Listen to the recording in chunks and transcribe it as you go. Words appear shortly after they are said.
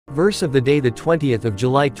Verse of the day, the 20th of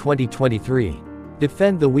July 2023.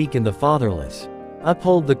 Defend the weak and the fatherless.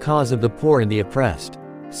 Uphold the cause of the poor and the oppressed.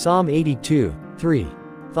 Psalm 82, 3.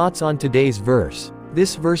 Thoughts on today's verse.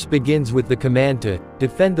 This verse begins with the command to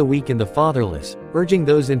defend the weak and the fatherless, urging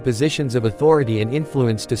those in positions of authority and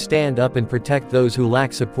influence to stand up and protect those who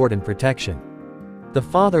lack support and protection. The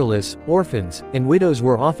fatherless, orphans, and widows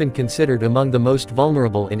were often considered among the most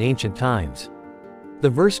vulnerable in ancient times. The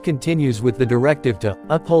verse continues with the directive to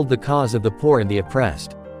uphold the cause of the poor and the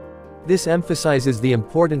oppressed. This emphasizes the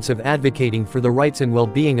importance of advocating for the rights and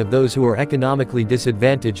well-being of those who are economically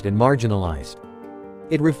disadvantaged and marginalized.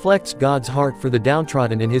 It reflects God's heart for the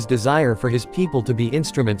downtrodden and his desire for his people to be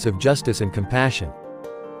instruments of justice and compassion.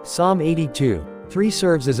 Psalm 82, 3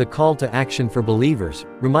 serves as a call to action for believers,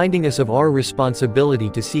 reminding us of our responsibility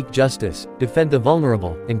to seek justice, defend the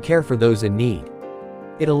vulnerable, and care for those in need.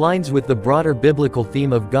 It aligns with the broader biblical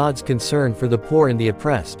theme of God's concern for the poor and the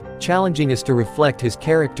oppressed, challenging us to reflect his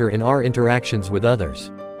character in our interactions with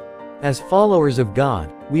others. As followers of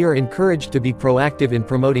God, we are encouraged to be proactive in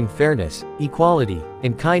promoting fairness, equality,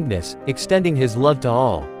 and kindness, extending his love to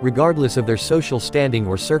all, regardless of their social standing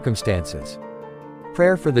or circumstances.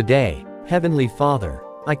 Prayer for the day. Heavenly Father,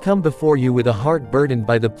 I come before you with a heart burdened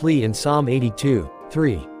by the plea in Psalm 82,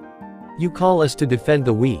 3. You call us to defend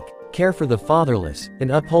the weak, care for the fatherless,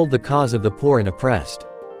 and uphold the cause of the poor and oppressed.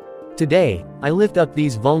 Today, I lift up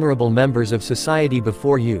these vulnerable members of society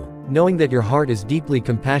before you, knowing that your heart is deeply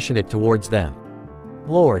compassionate towards them.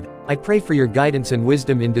 Lord, I pray for your guidance and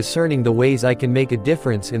wisdom in discerning the ways I can make a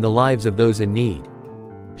difference in the lives of those in need.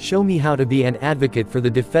 Show me how to be an advocate for the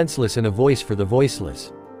defenseless and a voice for the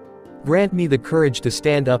voiceless. Grant me the courage to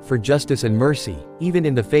stand up for justice and mercy, even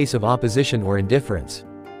in the face of opposition or indifference.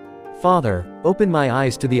 Father, open my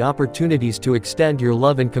eyes to the opportunities to extend your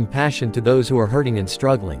love and compassion to those who are hurting and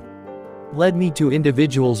struggling. Lead me to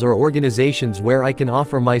individuals or organizations where I can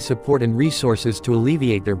offer my support and resources to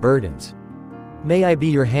alleviate their burdens. May I be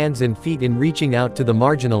your hands and feet in reaching out to the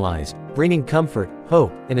marginalized, bringing comfort,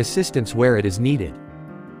 hope, and assistance where it is needed.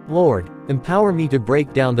 Lord, empower me to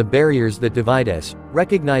break down the barriers that divide us,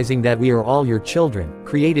 recognizing that we are all your children,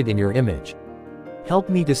 created in your image. Help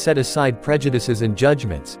me to set aside prejudices and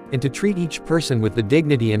judgments, and to treat each person with the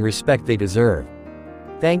dignity and respect they deserve.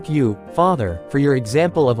 Thank you, Father, for your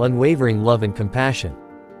example of unwavering love and compassion.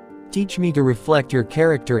 Teach me to reflect your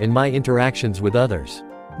character in my interactions with others.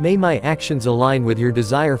 May my actions align with your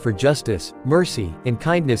desire for justice, mercy, and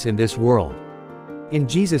kindness in this world. In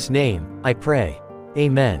Jesus' name, I pray.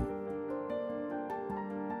 Amen.